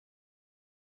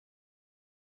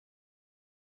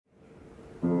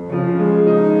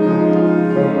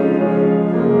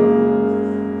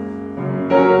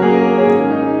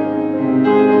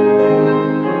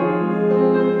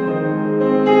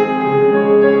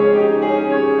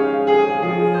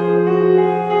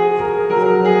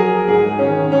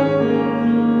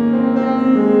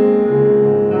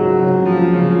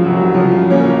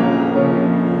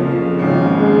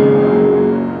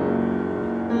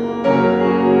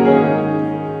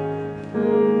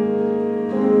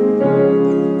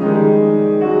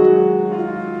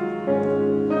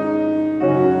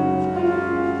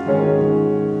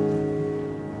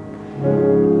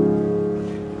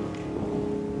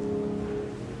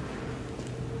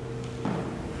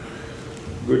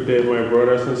Good day, my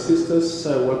brothers and sisters.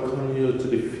 I welcome you to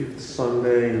the fifth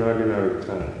Sunday in Ordinary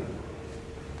Time.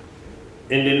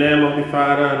 In the name of the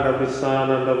Father, and of the Son,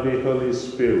 and of the Holy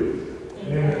Spirit.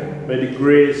 Amen. May the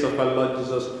grace of our Lord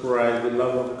Jesus Christ, the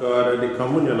love of God, and the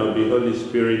communion of the Holy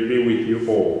Spirit be with you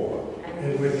all.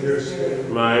 And with your spirit.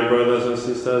 My brothers and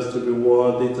sisters, to be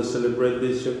worthy to celebrate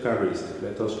this Eucharist,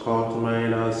 let us call to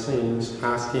mind our sins,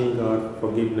 asking God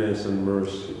forgiveness and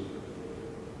mercy.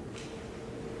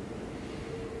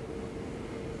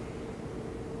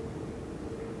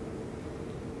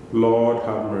 Lord,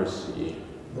 have mercy.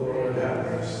 Lord, have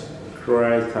mercy.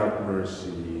 Christ, have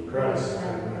mercy. Christ,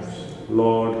 have mercy.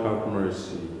 Lord, have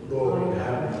mercy. Lord,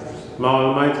 have mercy. My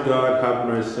Almighty God, have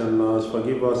mercy on us,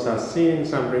 forgive us our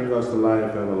sins, and bring us to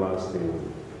life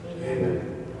everlasting.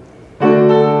 Amen.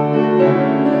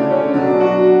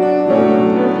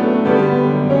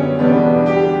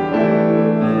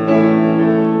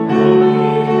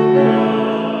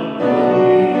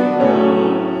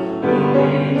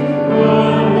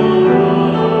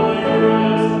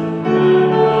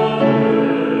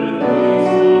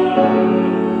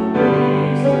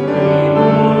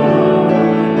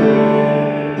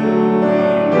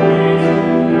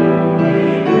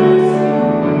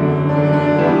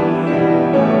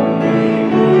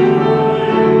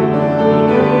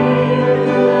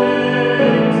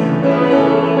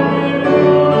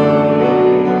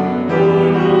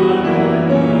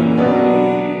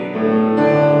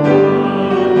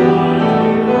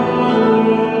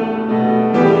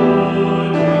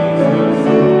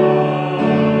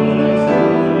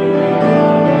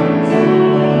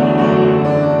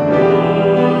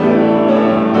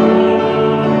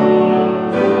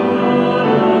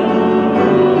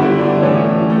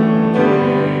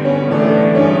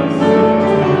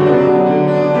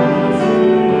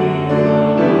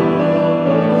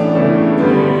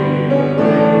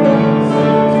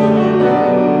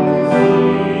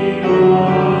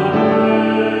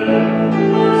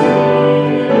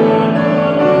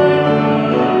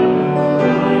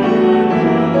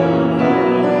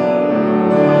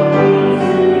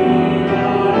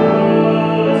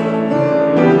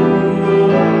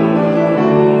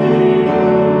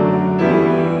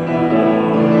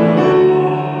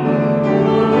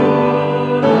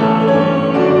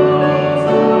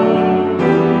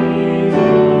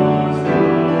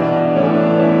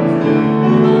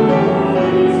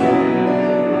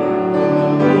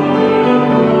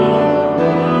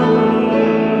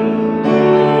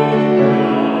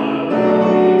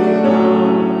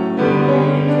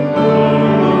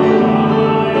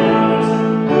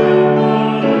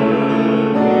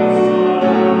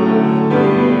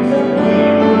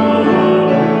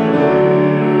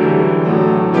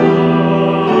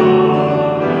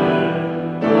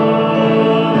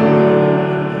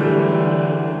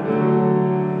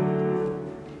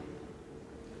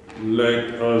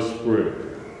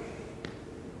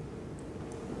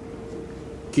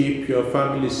 Keep your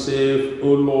family safe,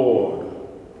 O Lord,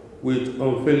 with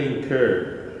unfailing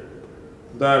care,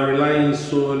 that relying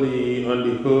solely on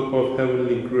the hope of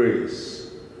heavenly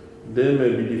grace, they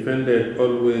may be defended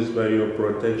always by your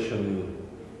protection.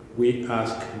 We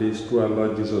ask this through our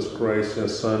Lord Jesus Christ, your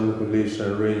Son, who lives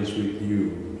and reigns with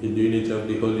you in the unity of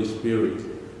the Holy Spirit,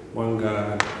 one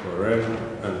God, forever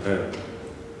and ever.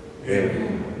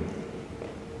 Amen.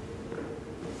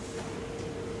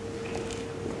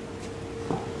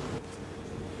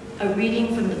 A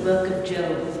reading from the book of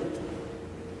Job.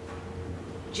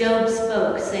 Job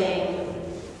spoke, saying,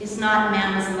 "Is not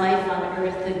man's life on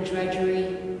earth a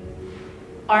drudgery?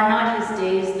 Are not his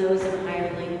days those of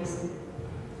hirelings?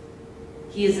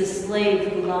 He is a slave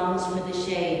who longs for the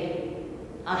shade,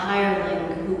 a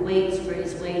hireling who waits for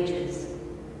his wages.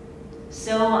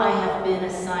 So I have been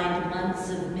assigned months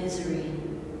of misery,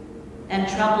 and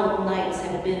troubled nights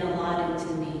have been allotted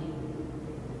to me.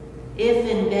 If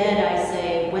in bed I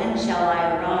say, when shall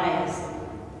I arise?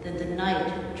 Then the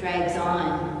night drags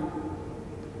on.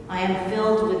 I am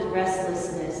filled with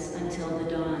restlessness until the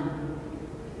dawn.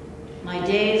 My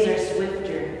days are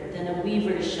swifter than a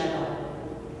weaver's shuttle.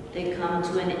 They come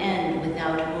to an end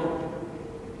without hope.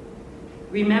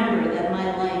 Remember that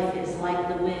my life is like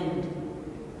the wind.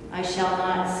 I shall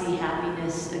not see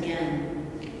happiness again."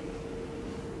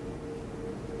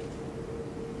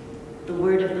 The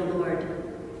word of the Lord.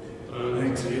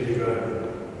 Thanks be to God.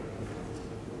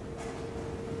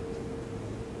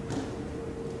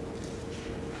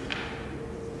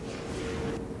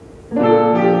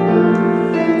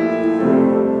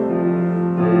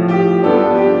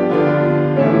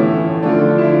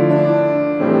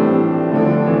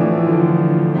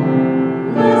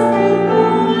 Bless the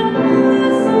Lord, my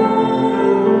soul.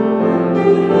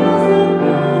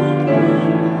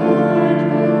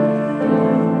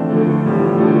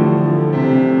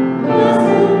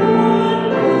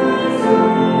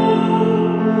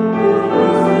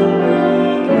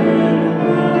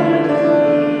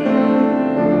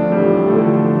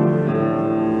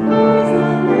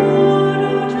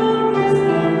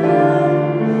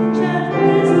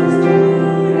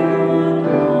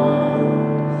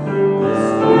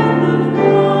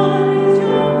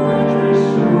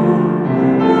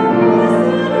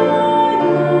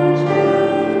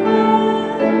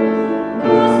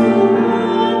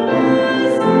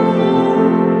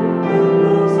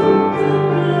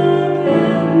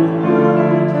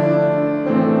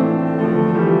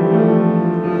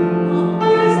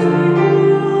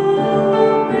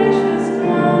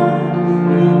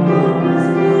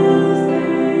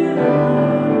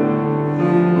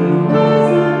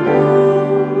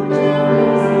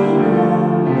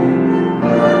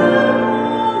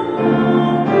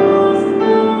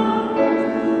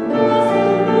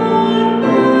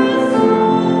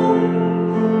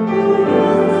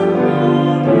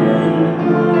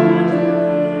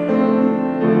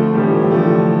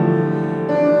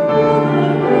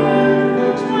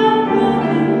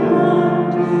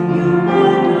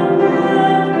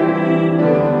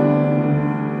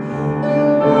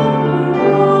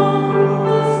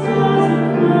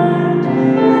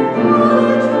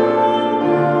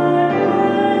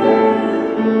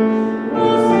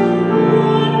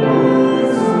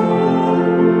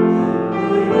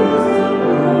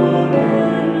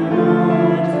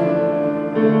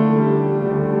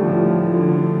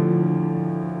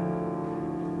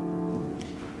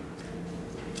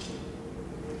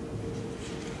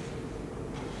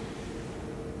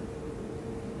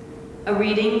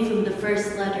 reading from the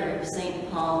first letter of St.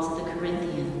 Paul to the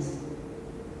Corinthians.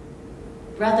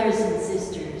 Brothers and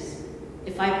sisters,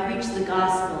 if I preach the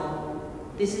gospel,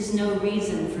 this is no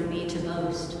reason for me to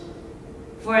boast,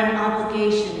 for an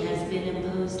obligation has been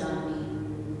imposed on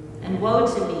me, and woe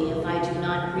to me if I do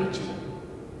not preach it.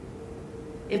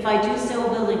 If I do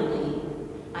so willingly,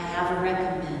 I have a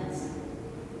recompense,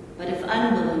 but if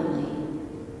unwillingly,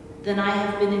 then I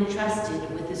have been entrusted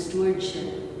with the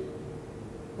stewardship.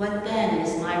 What then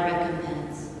is my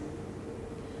recompense?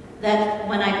 That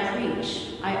when I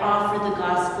preach, I offer the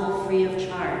gospel free of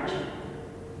charge,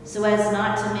 so as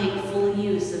not to make full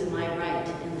use of my right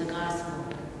in the gospel.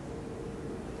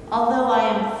 Although I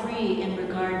am free in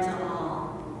regard to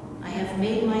all, I have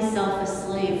made myself a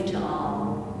slave to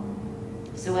all,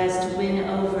 so as to win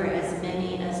over as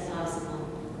many as possible.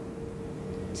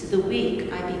 To the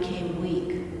weak I became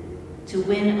weak, to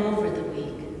win over the weak.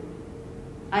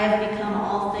 I have become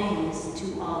all things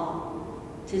to all,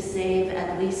 to save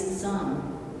at least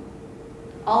some.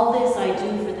 All this I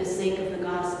do for the sake of the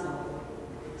gospel,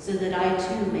 so that I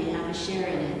too may have a share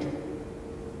in it.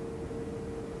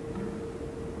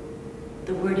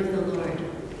 The word of the Lord.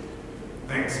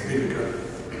 Thanks be to God.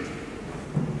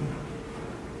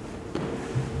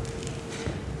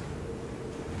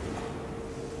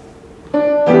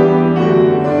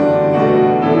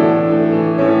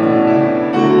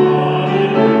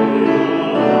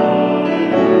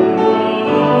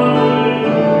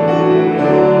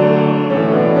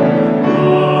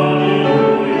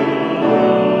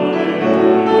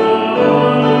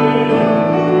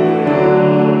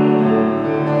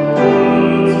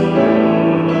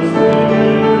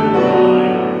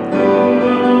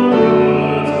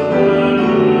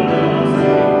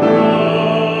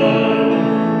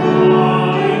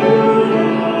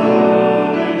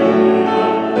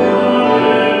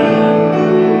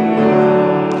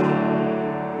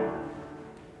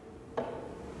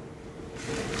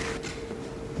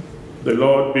 The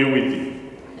Lord be with you.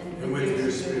 And with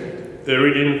your spirit. A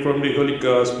reading from the Holy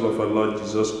Gospel of our Lord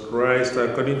Jesus Christ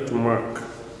according to Mark.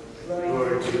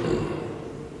 Glory to you.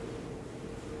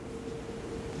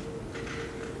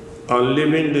 On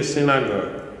leaving the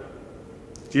synagogue,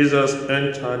 Jesus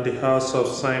entered the house of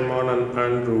Simon and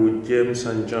Andrew with James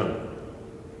and John.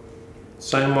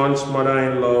 Simon's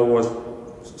mother-in-law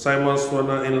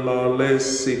lay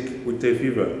sick with a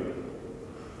fever.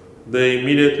 They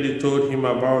immediately told him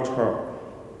about her.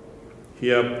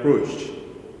 He approached,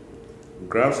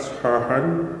 grasped her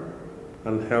hand,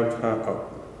 and helped her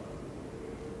up.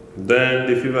 Then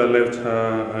the fever left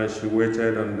her, and she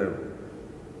waited on them.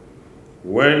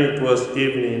 When it was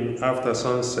evening after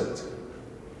sunset,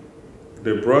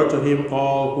 they brought to him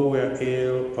all who were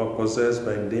ill or possessed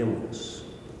by demons.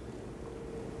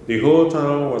 The whole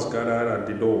town was gathered at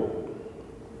the door.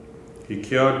 He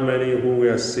cured many who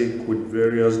were sick with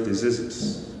various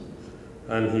diseases,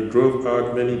 and he drove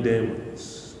out many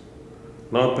demons,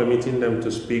 not permitting them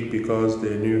to speak because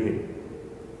they knew him.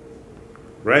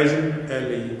 Rising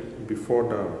early before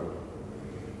dawn,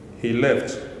 he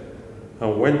left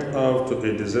and went off to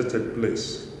a deserted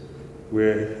place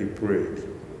where he prayed.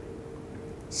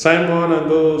 Simon and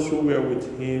those who were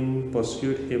with him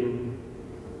pursued him,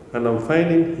 and on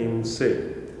finding him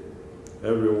said,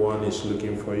 "Everyone is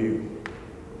looking for you."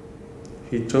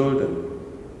 He told them,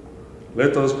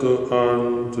 "Let us go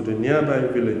on to the nearby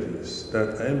villages,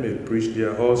 that I may preach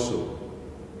there also.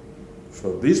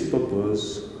 For this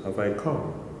purpose have I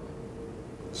come."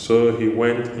 So he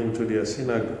went into their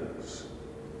synagogues,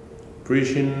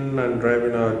 preaching and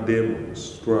driving out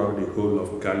demons throughout the whole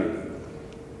of Galilee.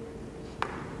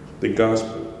 The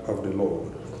Gospel of the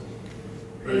Lord.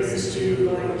 Praise to you,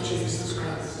 Lord Jesus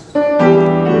Christ.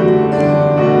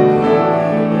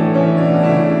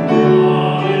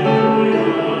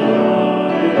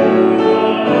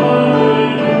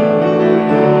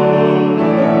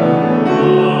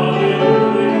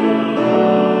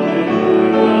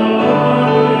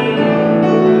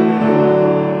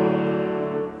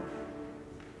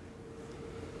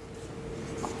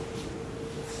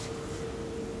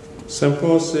 St.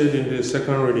 Paul said in the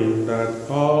second reading that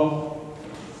all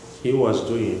he was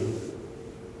doing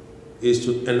is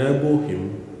to enable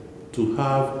him to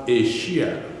have a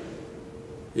share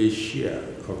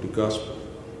of the gospel,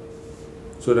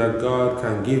 so that God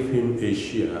can give him a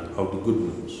share of the good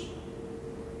news.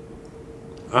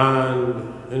 And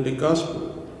in the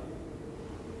gospel,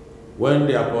 when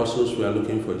the apostles were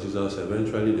looking for Jesus,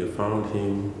 eventually they found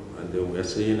him, and they were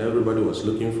saying, "Everybody was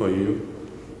looking for you."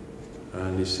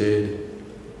 And he said,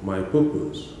 "My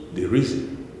purpose, the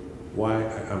reason why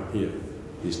I am here,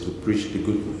 is to preach the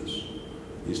good news,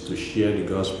 is to share the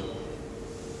gospel."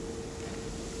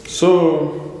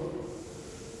 So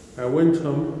I went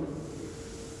home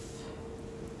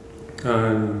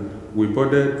and we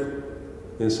boarded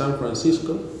in San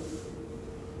Francisco,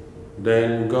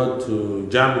 then got to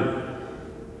Germany.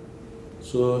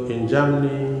 So in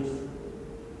Germany,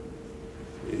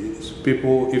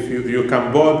 people, if you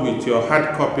can board with your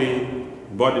hard copy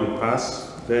boarding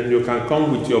pass, then you can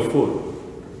come with your phone.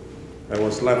 I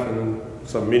was laughing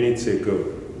some minutes ago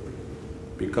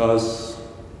because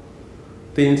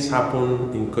things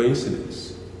happen in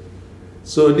coincidence.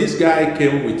 So this guy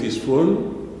came with his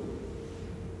phone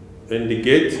in the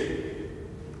gate.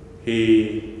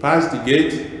 He passed the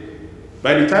gate.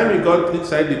 By the time he got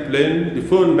inside the plane, the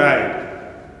phone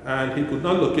died and he could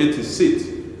not locate his seat.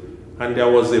 And there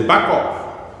was a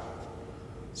backup.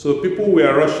 So people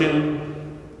were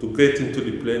rushing to get into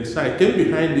the plane. So I came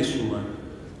behind this woman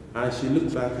and she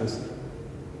looked back and said,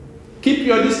 "Keep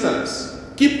your distance,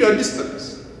 keep your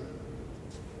distance."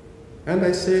 And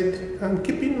I said, "I'm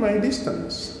keeping my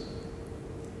distance."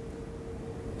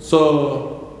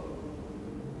 So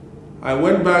I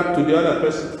went back to the other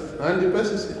person and the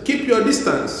person said, "Keep your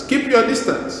distance, keep your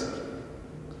distance."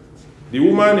 The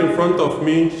woman in front of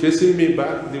me chasing me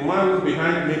back, the man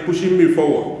behind me pushing me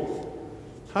forward.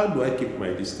 How do I keep my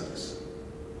distance?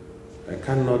 I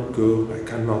cannot go, I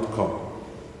cannot come.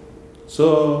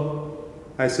 So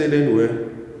I said, anyway,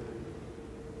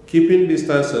 keeping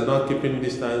distance or not keeping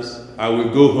distance, I will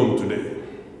go home today.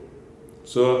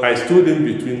 So I stood in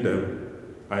between them.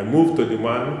 I moved to the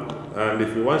man, and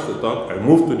if he wants to talk, I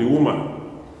moved to the woman.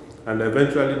 And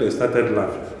eventually they started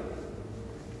laughing.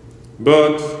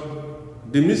 But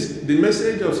the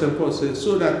message of St. Paul says,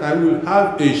 so that I will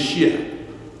have a share.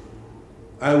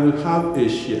 I will have a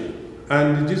share.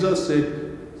 And Jesus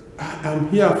said, I am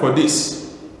here for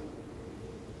this.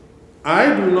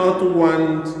 I do not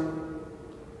want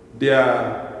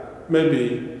their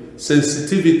maybe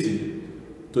sensitivity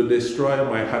to destroy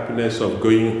my happiness of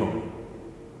going home.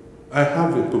 I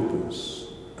have a purpose.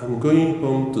 I'm going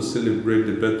home to celebrate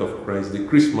the birth of Christ, the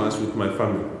Christmas with my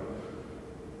family.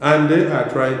 And they are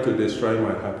trying to destroy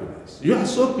my happiness. You are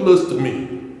so close to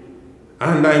me.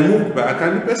 And I move back,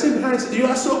 and the person behind says, you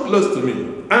are so close to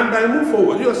me. And I move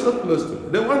forward, you are so close to me.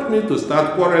 They want me to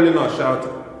start quarreling or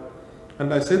shouting.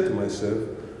 And I said to myself,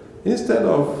 instead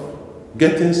of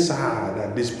getting sad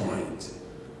at this point,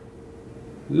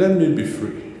 let me be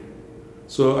free.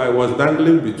 So I was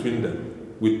dangling between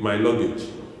them with my luggage.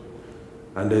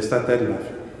 And they started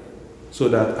laughing, so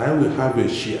that I will have a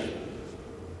share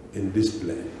in this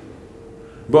plane.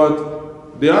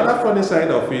 But the other funny side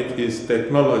of it is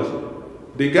technology.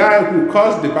 The guy who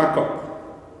caused the backup,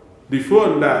 the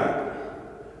phone died,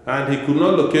 and he could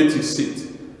not locate his seat.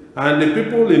 And the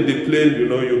people in the plane, you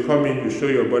know, you come in, you show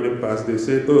your boarding pass, they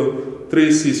say, oh,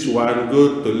 361,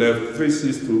 go to left,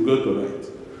 362, go to right.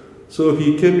 So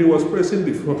he came, he was pressing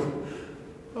the phone.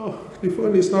 Oh, the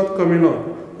phone is not coming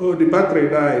on. Oh, the battery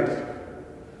died.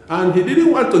 And he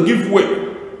didn't want to give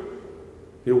way.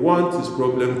 He wants his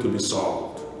problem to be solved.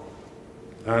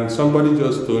 And somebody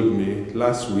just told me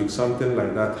last week something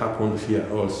like that happened here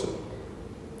also.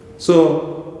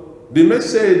 So the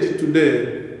message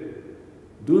today,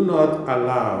 do not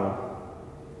allow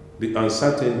the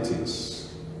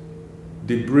uncertainties,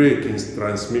 the break in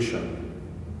transmission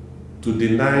to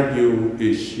deny you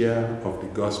a share of the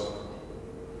gospel.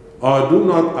 Or do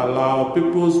not allow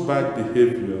people's bad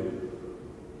behavior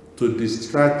to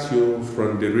distract you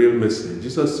from the real message.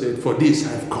 Jesus said, for this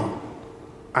I've come.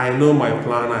 I know my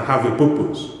plan, I have a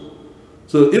purpose.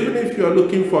 So even if you're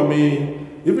looking for me,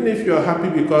 even if you're happy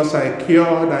because I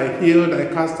cured, I healed, I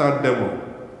cast out demons,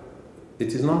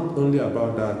 it is not only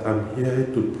about that. I'm here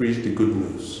to preach the good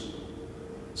news.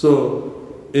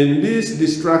 So in this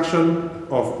distraction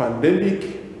of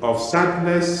pandemic, of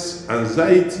sadness,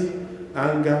 anxiety,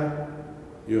 anger,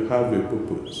 you have a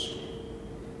purpose.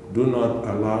 Do not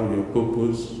allow your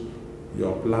purpose,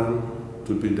 your plan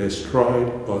to be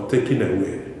destroyed or taken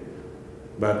away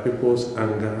by people's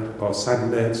anger or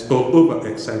sadness or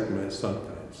overexcitement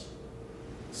sometimes.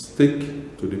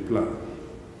 Stick to the plan.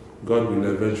 God will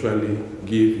eventually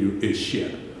give you a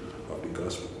share of the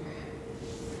gospel.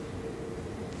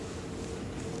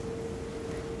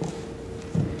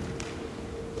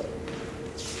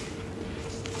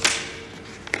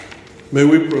 May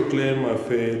we proclaim our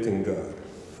faith in God.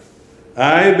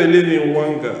 I believe in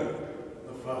one God,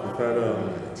 the Father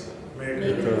Almighty,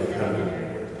 maker of heaven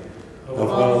and earth, of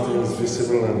all things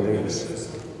visible and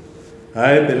invisible.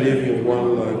 I believe in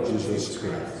one Lord Jesus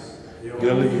Christ, the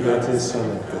only begotten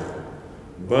Son of God,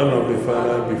 born of the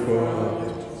Father before all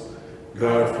ages,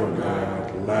 God from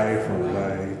God, light from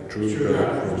light, true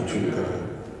God from true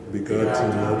God,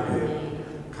 begotten of Him,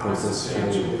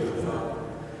 consubstantial with the Father.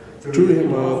 Through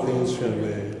Him all things were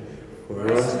made,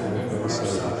 for us and for our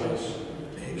salvation.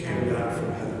 He came down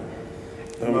from heaven.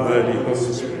 And by the Holy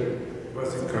Spirit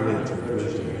was incarnate in the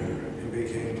Virgin Mary and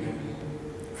became man.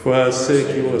 For our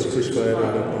sake He was crucified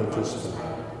under Pontius Pilate.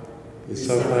 He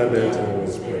suffered death and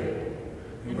was buried,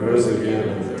 and rose again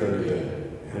on the third day,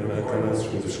 in accordance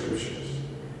with the Scriptures.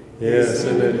 He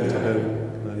ascended into heaven,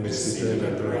 and is seated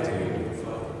at the right hand of the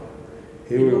Father.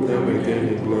 He will come again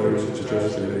in glory to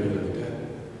judge the living and the dead,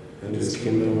 and His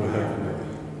kingdom will have no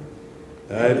end.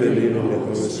 I believe in the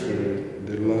Holy Spirit,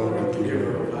 the Lord, the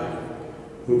giver of life,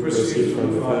 who proceeds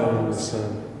from the Father and the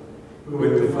Son, who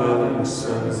with the Father and the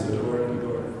Son is adored and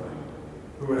glorified,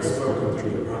 who has spoken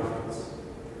through the prophets.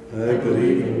 I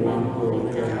believe in one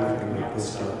holy Catholic and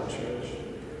Apostolic Church.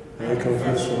 I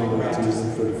confess one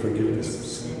baptism for the forgiveness of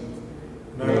sin,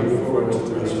 and I look forward to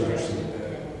the resurrection of the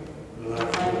dead, the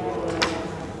life of the world.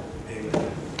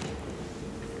 Amen.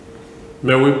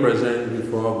 May we present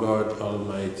before God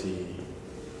Almighty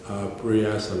our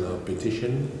prayers and our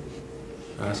petition,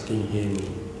 asking Him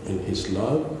in His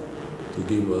love to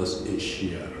give us a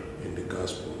share in the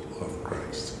gospel of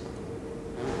Christ.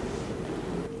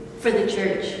 For the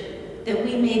Church, that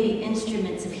we may be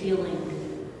instruments of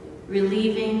healing,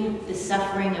 relieving the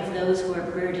suffering of those who are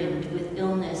burdened with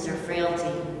illness or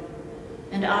frailty,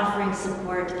 and offering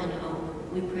support and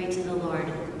hope, we pray to the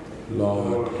Lord.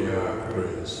 Lord, hear our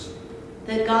prayers.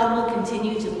 That God will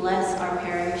continue to bless our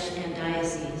parish and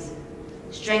diocese,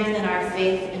 strengthen our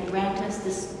faith, and grant us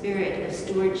the spirit of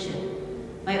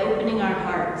stewardship by opening our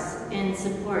hearts in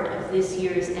support of this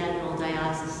year's annual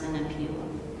diocesan appeal.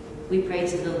 We pray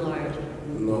to the Lord.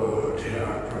 Lord, hear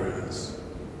our prayers.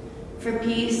 For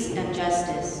peace and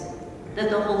justice, that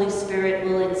the Holy Spirit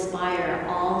will inspire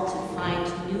all to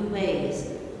find new ways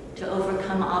to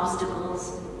overcome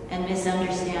obstacles and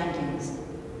misunderstandings,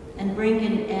 and bring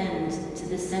an end to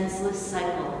the senseless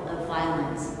cycle of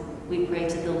violence. We pray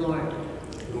to the Lord.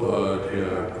 Lord,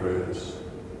 hear our prayers.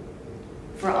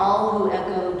 For all who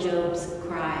echo Job's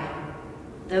cry,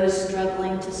 those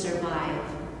struggling to survive,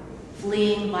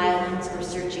 fleeing violence or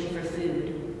searching for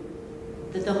food,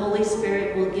 that the Holy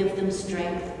Spirit will give them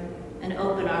strength and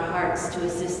open our hearts to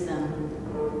assist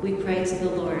them. We pray to the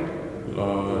Lord.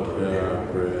 Lord, hear our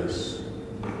prayers.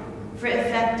 For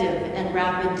effective and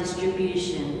rapid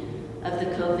distribution of the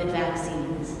COVID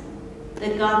vaccines,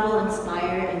 that God will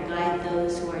inspire and guide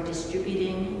those who are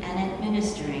distributing and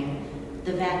administering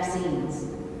the vaccines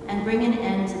and bring an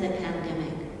end to the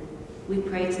pandemic. We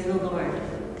pray to the Lord.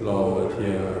 Lord,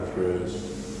 hear our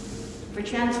prayers. For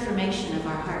transformation of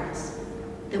our hearts,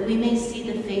 that we may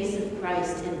see the face of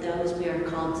Christ in those we are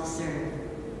called to serve,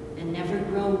 and never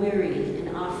grow weary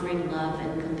in offering love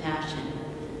and compassion.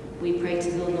 We pray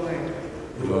to the Lord.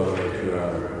 Lord, hear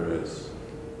our prayers.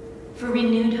 For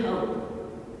renewed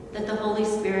hope, that the Holy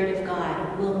Spirit of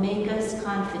God will make us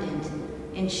confident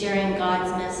in sharing God's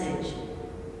message,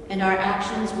 and our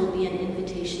actions will be an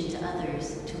invitation to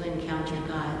others to encounter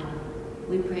God.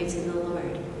 We pray to the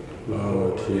Lord.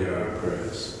 Lord, hear our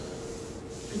prayers.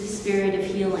 For the spirit of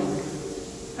healing,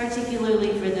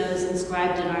 particularly for those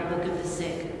inscribed in our Book of the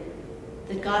Sick,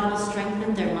 that God will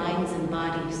strengthen their minds and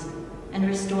bodies and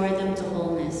restore them to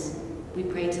wholeness. We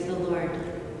pray to the Lord.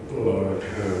 Lord,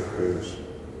 hear our prayers.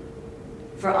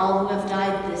 For all who have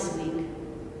died this week,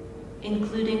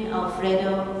 including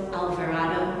Alfredo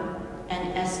Alvarado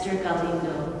and Esther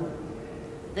Galindo,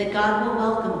 that God will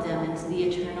welcome them into the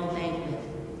eternal banquet,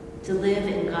 to live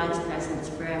in God's presence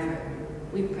forever.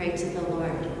 We pray to the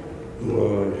Lord.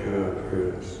 Lord, hear our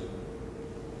prayers.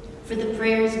 For the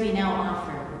prayers we now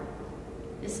offer,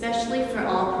 especially for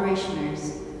all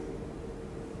parishioners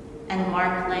and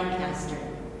Mark Lancaster,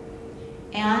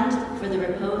 and for the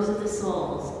repose of the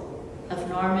souls of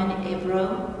Norman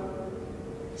Ebro,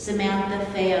 Samantha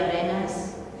Fea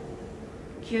Arenas,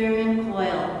 Kieran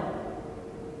Coyle,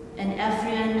 and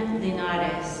Ephraim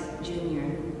Linares,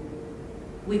 Jr.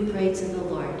 We pray to the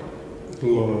Lord.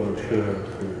 Lord, hear our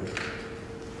prayers.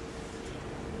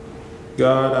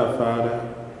 God our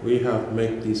Father, we have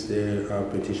made this day our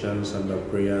petitions and our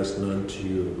prayers known to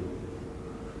you.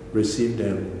 Receive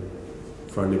them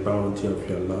from the bounty of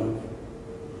your love.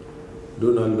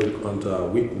 Do not look unto our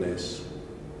weakness.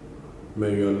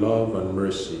 May your love and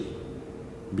mercy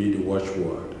be the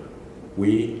watchword.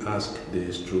 We ask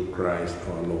this through Christ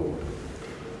our Lord.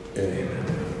 Amen.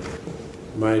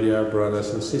 My dear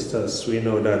brothers and sisters, we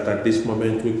know that at this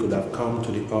moment we could have come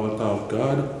to the altar of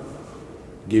God,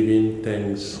 giving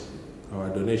thanks, our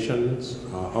donations,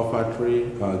 our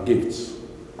offertory, our gifts.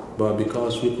 But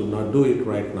because we could not do it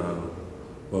right now,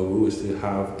 but we will still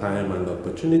have time and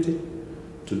opportunity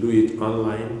to do it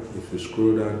online. If you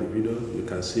scroll down the video, you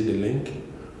can see the link.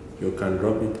 You can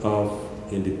drop it off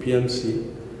in the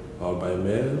PMC or by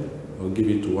mail or give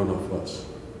it to one of us.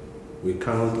 We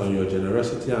count on your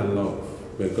generosity and love.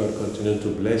 May God continue to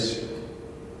bless you.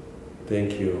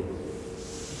 Thank you.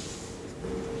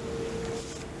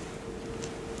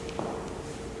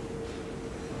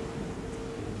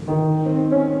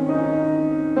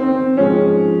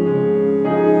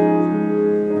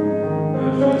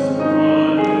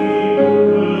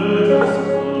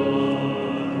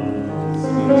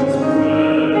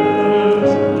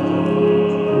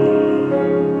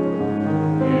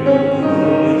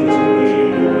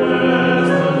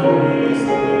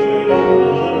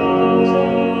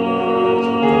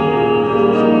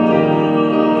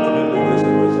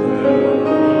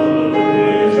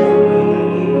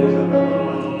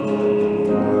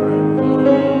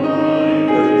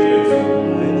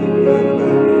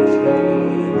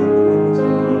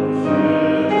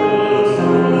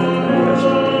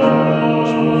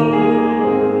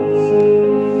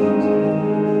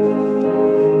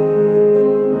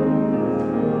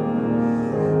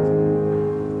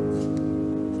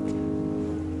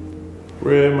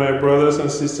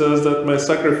 Sisters, that my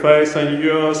sacrifice and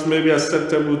yours may be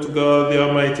acceptable to God, the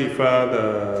Almighty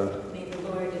Father. May the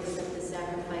Lord accept the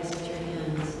sacrifice at your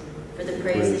hands for the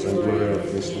praise and glory of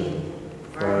his name,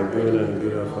 for our good and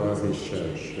good of all his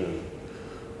church.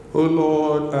 O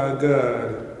Lord, our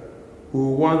God,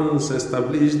 who once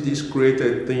established these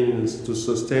created things to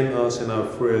sustain us in our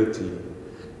frailty,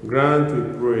 grant,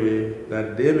 we pray,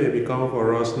 that they may become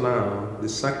for us now the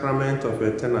sacrament of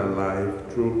eternal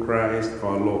life through Christ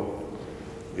our Lord.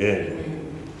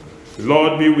 Amen. The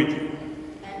Lord be with you.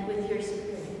 And with your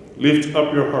spirit. Lift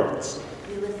up your hearts.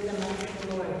 We lift them up to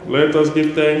the Lord. Let us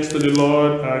give thanks to the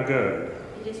Lord our God.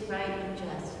 It is right and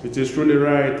just. It is truly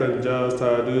right and just,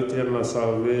 our duty and our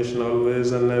salvation,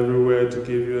 always and everywhere to give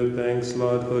you thanks,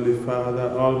 Lord, Holy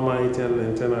Father, Almighty and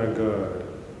eternal God.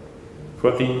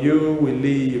 For in you we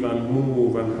live and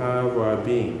move and have our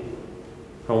being.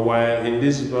 And while in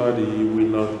this body we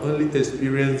not only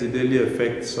experience the daily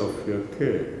effects of your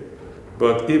care,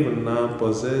 but even now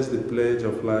possess the pledge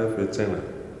of life eternal.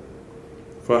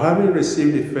 For having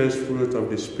received the first fruit of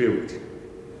the Spirit,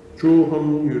 through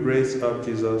whom you raised up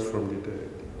Jesus from the dead,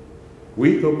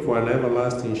 we hope for an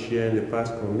everlasting share in the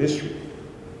Paschal mystery.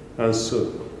 And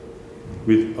so,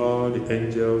 with all the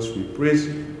angels we praise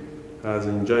you, as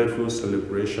in joyful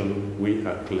celebration we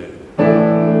acclaim.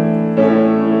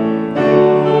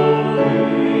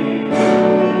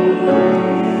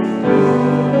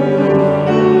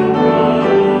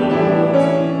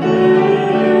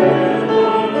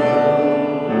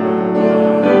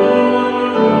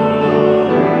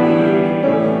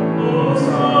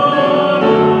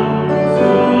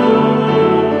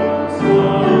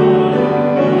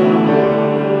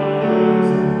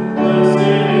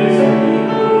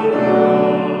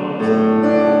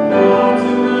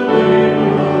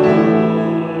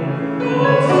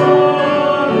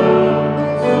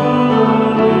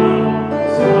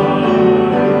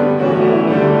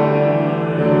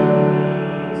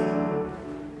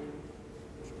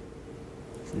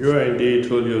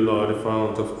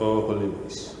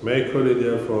 Make holy,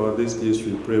 therefore, these gifts,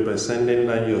 we pray, by sending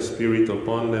down your Spirit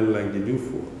upon them like the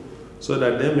dewfall, so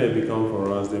that they may become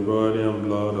for us the body and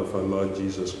blood of our Lord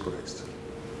Jesus Christ.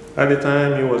 At the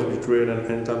time he was betrayed and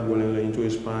entered willingly into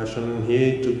his passion,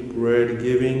 he took bread,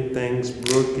 giving thanks,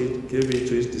 broke it, gave it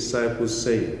to his disciples,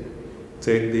 saying,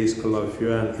 "Take this, all of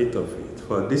you, and eat of it,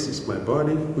 for this is my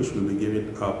body, which will be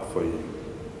given up for you."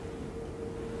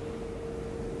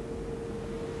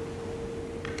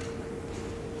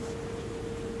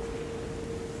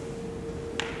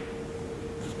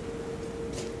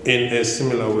 In a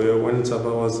similar way, when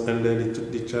supper was ended, he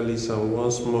took the chalice and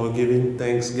once more giving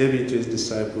thanks, gave it to his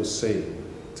disciples, saying,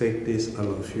 "Take this, all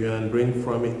of you, and drink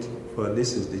from it, for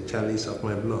this is the chalice of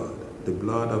my blood, the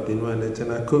blood of the new and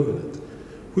eternal covenant,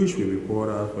 which will be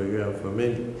poured out for you and for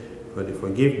many, for the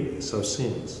forgiveness of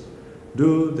sins.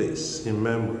 Do this in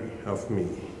memory of me."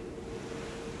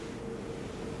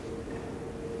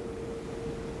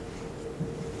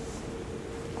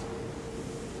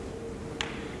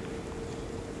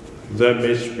 The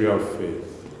mystery of faith.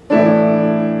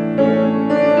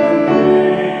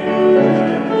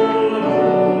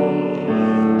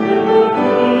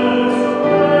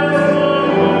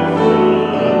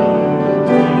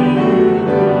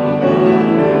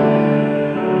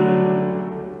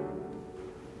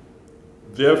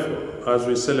 Therefore, as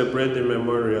we celebrate the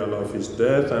memorial of his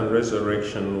death and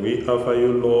resurrection, we offer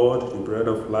you, Lord, the bread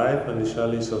of life and the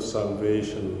chalice of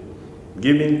salvation.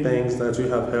 giving thanks that you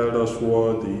have held us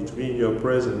worthy to be in your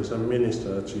presence and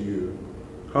minister to you.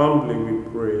 Humbly we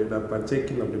pray that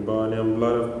partaking of the body and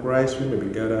blood of Christ we may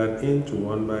be gathered into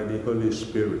one by the Holy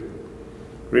Spirit.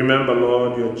 Remember,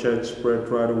 Lord, your church spread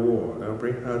throughout the world and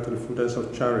bring her to the fullness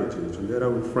of charity, together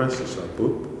with Francis, our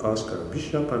Pope, Oscar,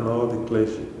 Bishop, and all the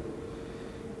clergy.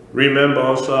 Remember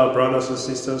also our brothers and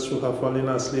sisters who have fallen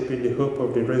asleep in the hope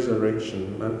of the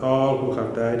resurrection, and all who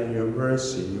have died in your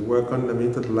mercy. You welcome them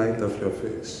into the light of your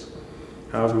face.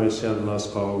 Have mercy on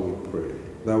us all, we pray,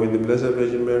 that with the Blessed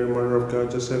Virgin Mary, Mother of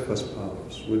God, Joseph as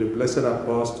spouse, with the blessed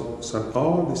apostles and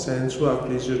all the saints who have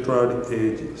pleased you throughout the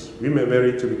ages, we may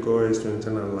merit to be co-heirs to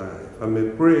eternal life, and may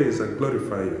praise and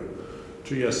glorify you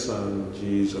through your Son,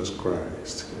 Jesus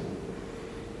Christ.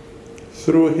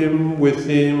 Through him, with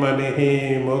him, and in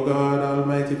him, O God,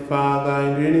 Almighty Father,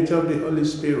 in the unity of the Holy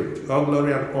Spirit, all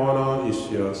glory and honor is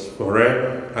yours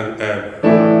forever and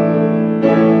ever.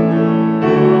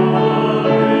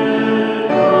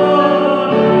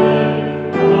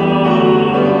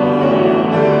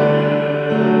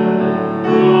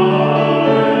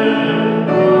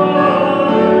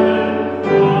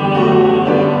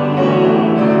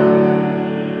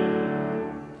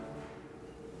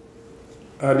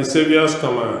 At the Saviour's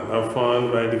command, and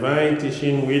found by divine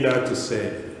teaching, we dare to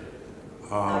say,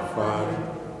 Our Father,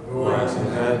 who art in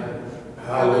heaven,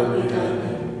 hallowed be thy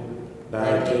name.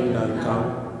 Thy kingdom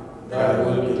come, thy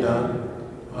will be done,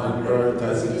 on earth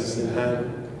as it is in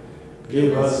heaven.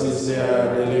 Give us this day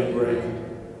our daily bread,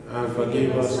 and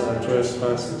forgive us our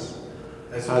trespasses,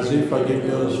 as we forgive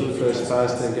those who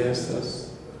trespass against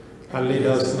us. And lead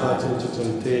us not into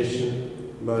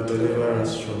temptation, but deliver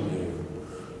us from evil.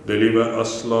 Deliver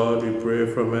us, Lord, we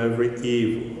pray, from every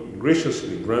evil.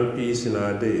 Graciously grant peace in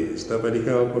our days, that by the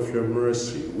help of your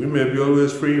mercy we may be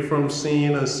always free from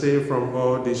sin and safe from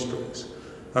all distress,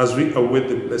 as we await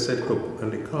the blessed hope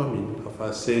and the coming of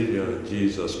our Savior,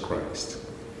 Jesus Christ.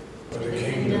 For the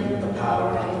kingdom, the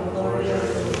power, and the glory are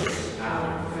yours,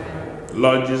 now and forever.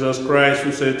 Lord Jesus Christ,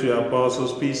 who said to your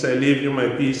apostles, Peace I leave you, my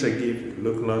peace I give you.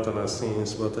 Look not on our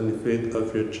sins, but on the faith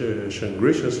of your church, and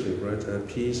graciously grant her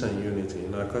peace and unity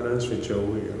in accordance with your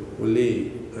will, who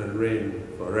live and reign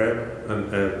forever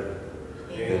and ever.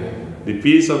 Amen. The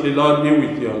peace of the Lord be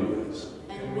with you always.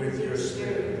 And with your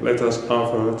spirit. Let us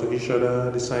offer to each other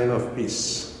the sign of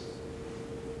peace.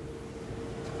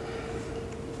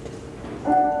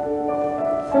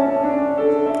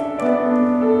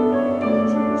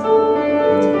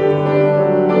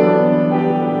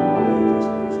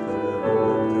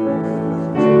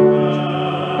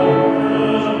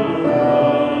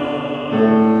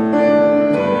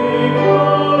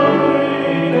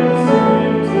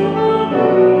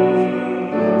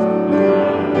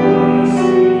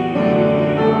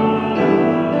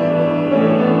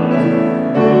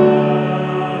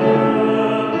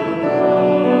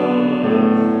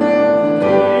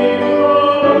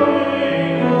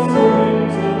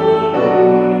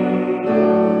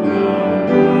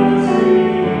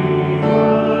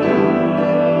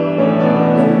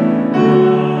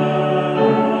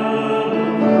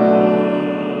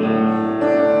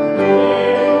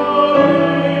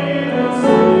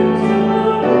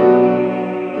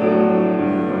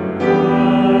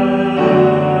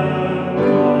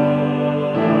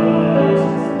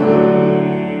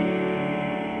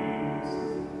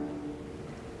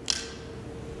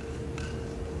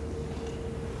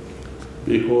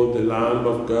 Behold the Lamb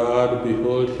of God,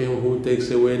 behold him who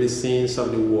takes away the sins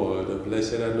of the world.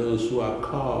 Blessed are those who are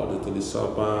called to the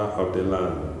supper of the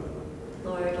Lamb.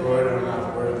 Lord, I'm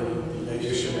not worthy that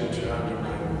you should enter under my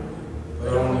roof,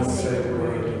 but only say the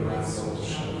word and my soul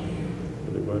shall be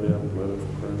healed. The body and blood of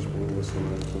Christ bring us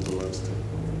in life everlasting.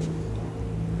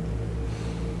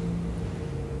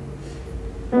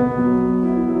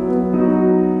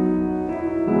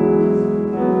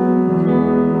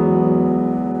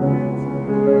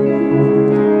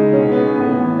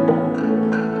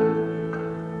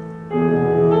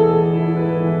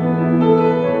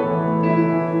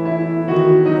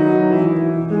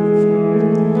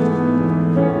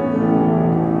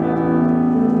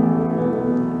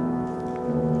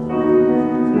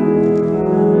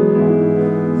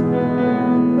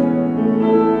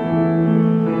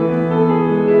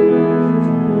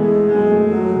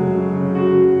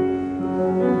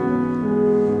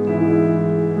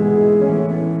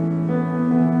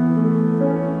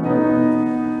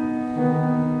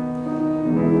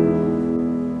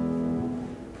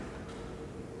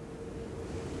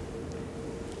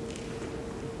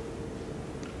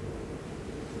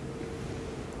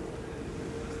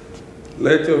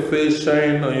 Let your face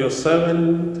shine on your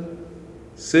servant.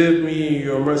 Save me,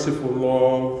 your merciful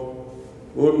Lord,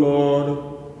 O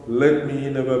Lord, let me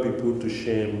never be put to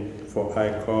shame, for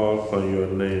I call on your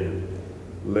name.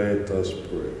 Let us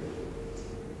pray.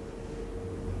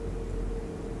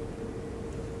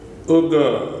 O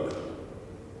God,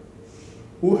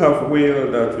 who have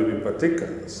willed that we be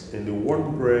partakers in the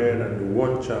one bread and the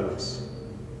one chalice,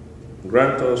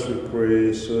 grant us, we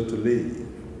pray, so to live,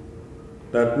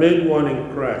 that made one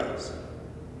in Christ,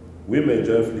 we may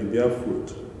joyfully bear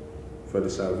fruit for the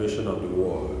salvation of the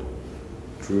world,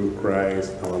 through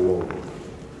Christ our Lord.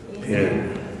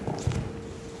 Amen.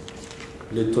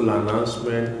 Little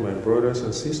announcement, my brothers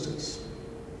and sisters.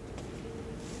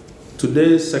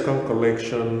 Today's second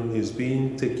collection is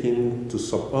being taken to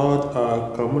support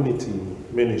our community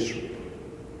ministry.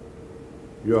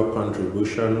 Your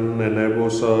contribution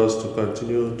enables us to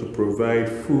continue to provide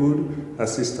food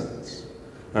assistance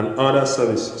and other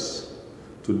services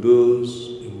to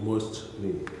those in most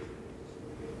need.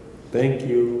 Thank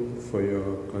you for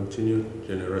your continued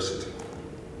generosity.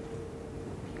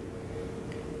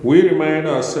 We remind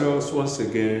ourselves once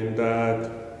again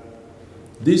that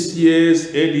this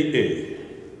year's ADA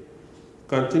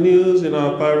continues in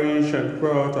our parish and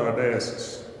throughout our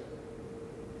diocese.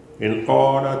 In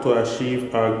order to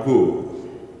achieve our goal,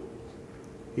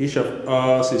 each of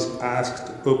us is asked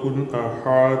to open our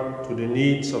heart to the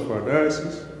needs of our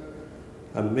diocese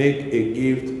and make a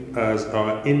gift as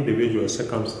our individual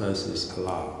circumstances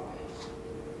allow.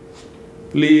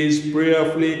 Please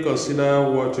prayerfully consider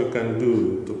what you can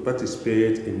do to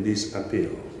participate in this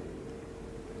appeal.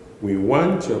 We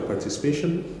want your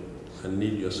participation and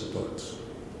need your support.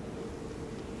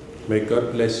 May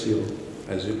God bless you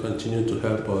as you continue to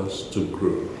help us to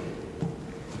grow.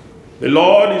 The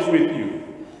Lord is with you.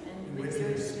 And with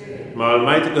your spirit. May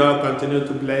Almighty God continue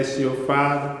to bless you,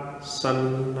 Father,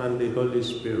 Son, and the Holy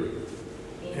Spirit.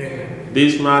 Amen.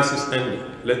 This Mass is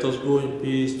ended. Let us go in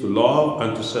peace to love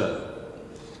and to serve.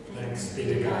 Thanks be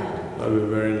to God. Have a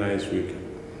very nice week.